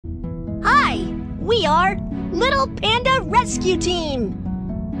We are Little Panda Rescue Team!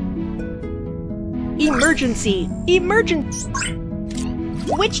 Emergency! Emergency!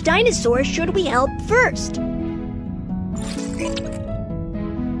 Which dinosaur should we help first?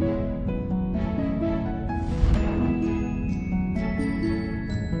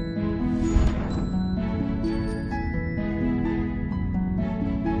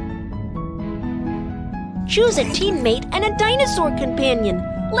 Choose a teammate and a dinosaur companion.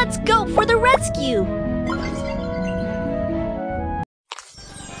 Let's go for the rescue!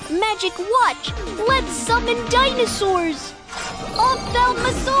 Magic watch! Let's summon dinosaurs!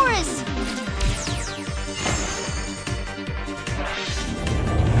 Ophthalmosaurus!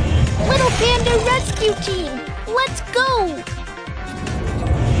 Little Panda Rescue Team! Let's go!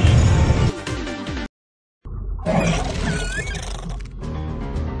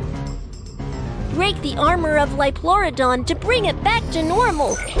 Break the armor of Pteranodon to bring it back to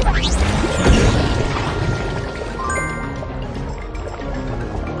normal.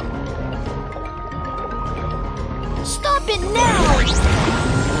 Stop it now!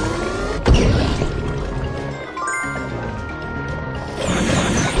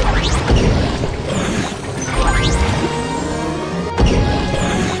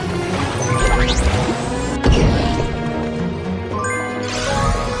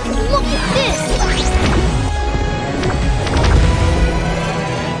 Look at this!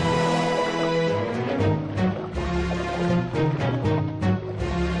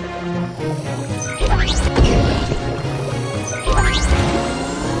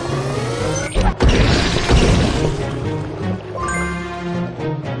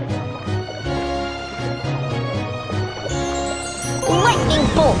 Lightning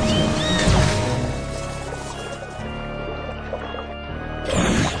bolt!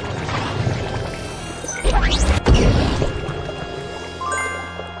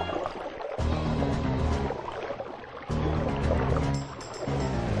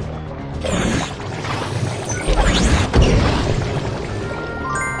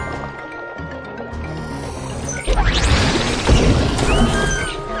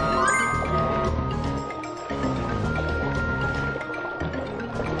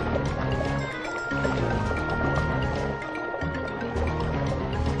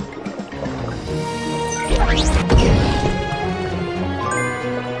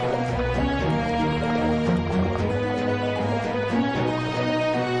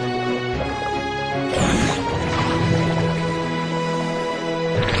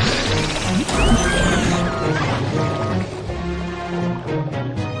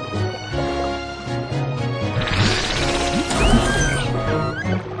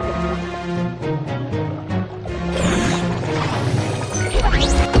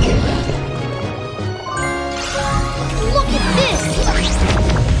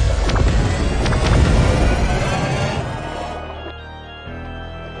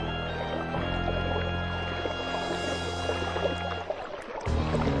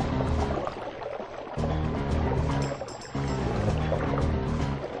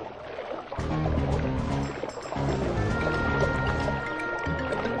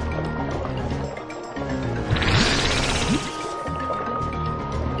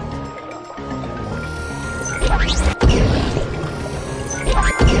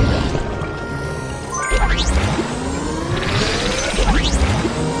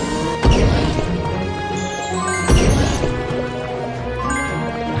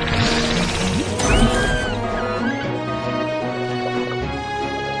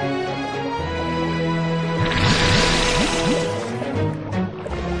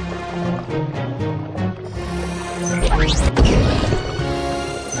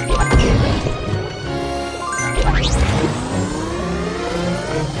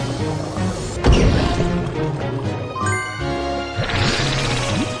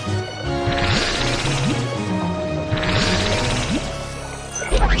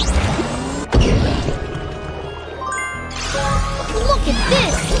 Look at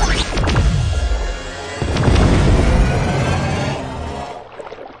this!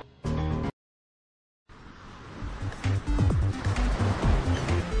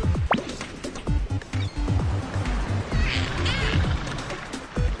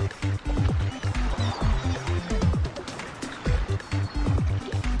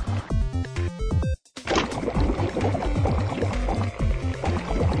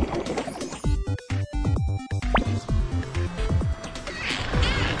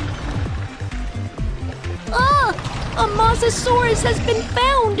 A Mosasaurus has been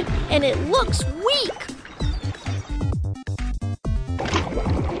found, and it looks weak.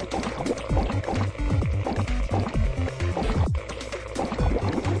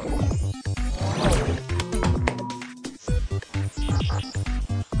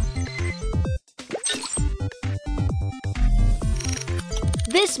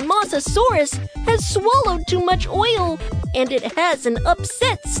 Mosasaurus has swallowed too much oil, and it has an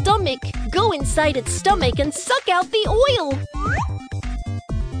upset stomach. Go inside its stomach and suck out the oil.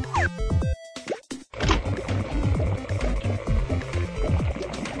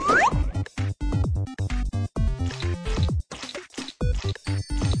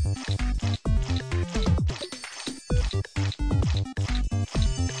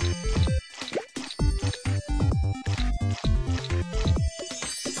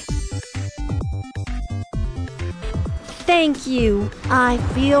 Thank you. I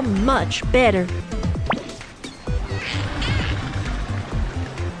feel much better.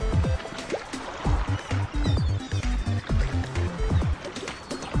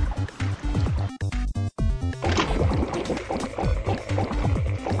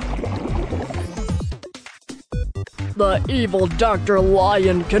 The evil Dr.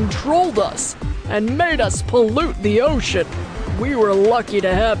 Lion controlled us and made us pollute the ocean. We were lucky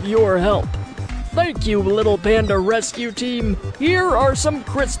to have your help. Thank you, Little Panda Rescue Team. Here are some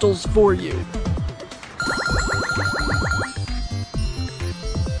crystals for you.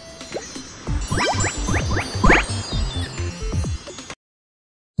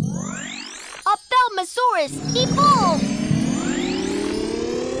 Ophthalmosaurus, evolve!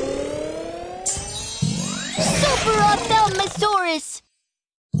 Super Ophthalmosaurus!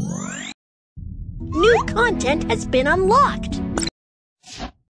 New content has been unlocked.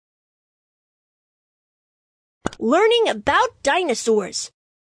 Learning about dinosaurs.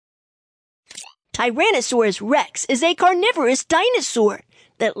 Tyrannosaurus Rex is a carnivorous dinosaur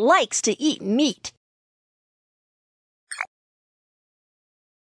that likes to eat meat.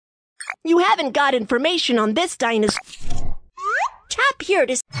 You haven't got information on this dinosaur. Tap here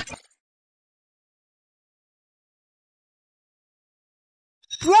to...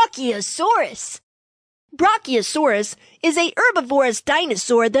 Brachiosaurus. Brachiosaurus is a herbivorous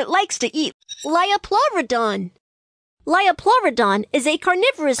dinosaur that likes to eat. Liopleurodon. Liopleurodon is a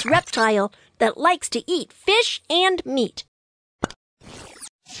carnivorous reptile that likes to eat fish and meat.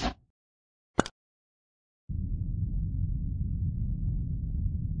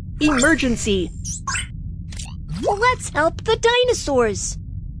 Emergency! Let's help the dinosaurs!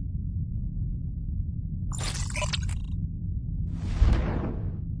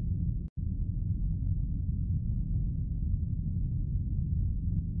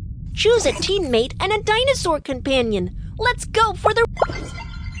 Choose a teammate and a dinosaur companion. Let's go for the...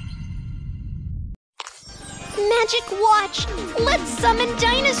 Magic watch! Let's summon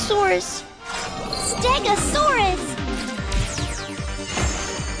dinosaurs! Stegosaurus!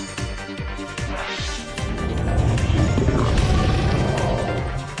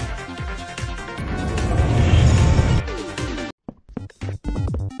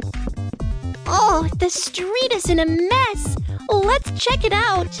 Oh, the street is in a mess! Let's check it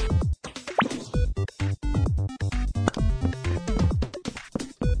out!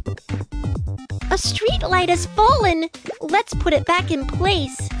 A street light has fallen. Let's put it back in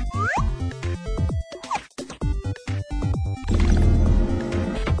place.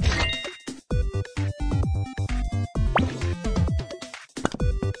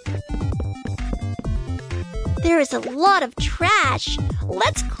 There is a lot of trash.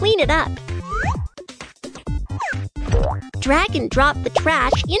 Let's clean it up. Drag and drop the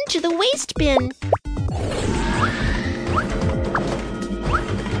trash into the waste bin.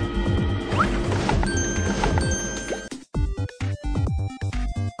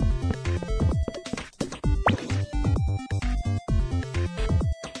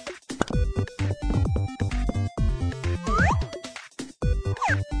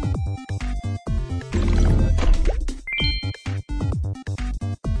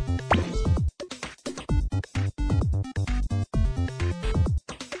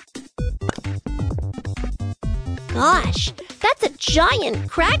 Gosh, that's a giant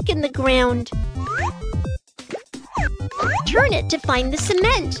crack in the ground. Turn it to find the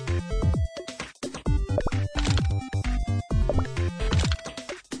cement.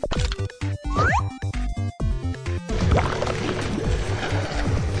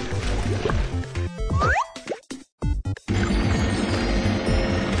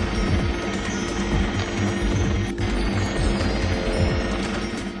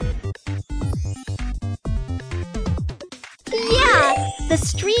 The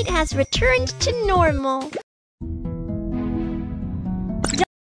street has returned to normal.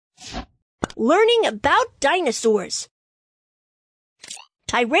 Learning about dinosaurs.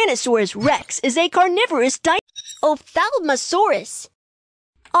 Tyrannosaurus Rex is a carnivorous Ophthalmosaurus.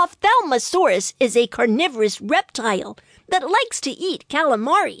 Ophthalmosaurus is a carnivorous reptile that likes to eat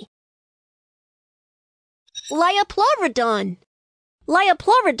calamari. Liopleurodon.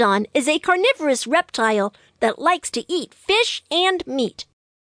 Lioplorodon is a carnivorous reptile that likes to eat fish and meat.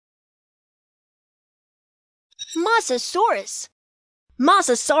 Mosasaurus.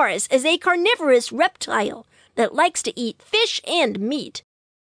 Mosasaurus is a carnivorous reptile that likes to eat fish and meat.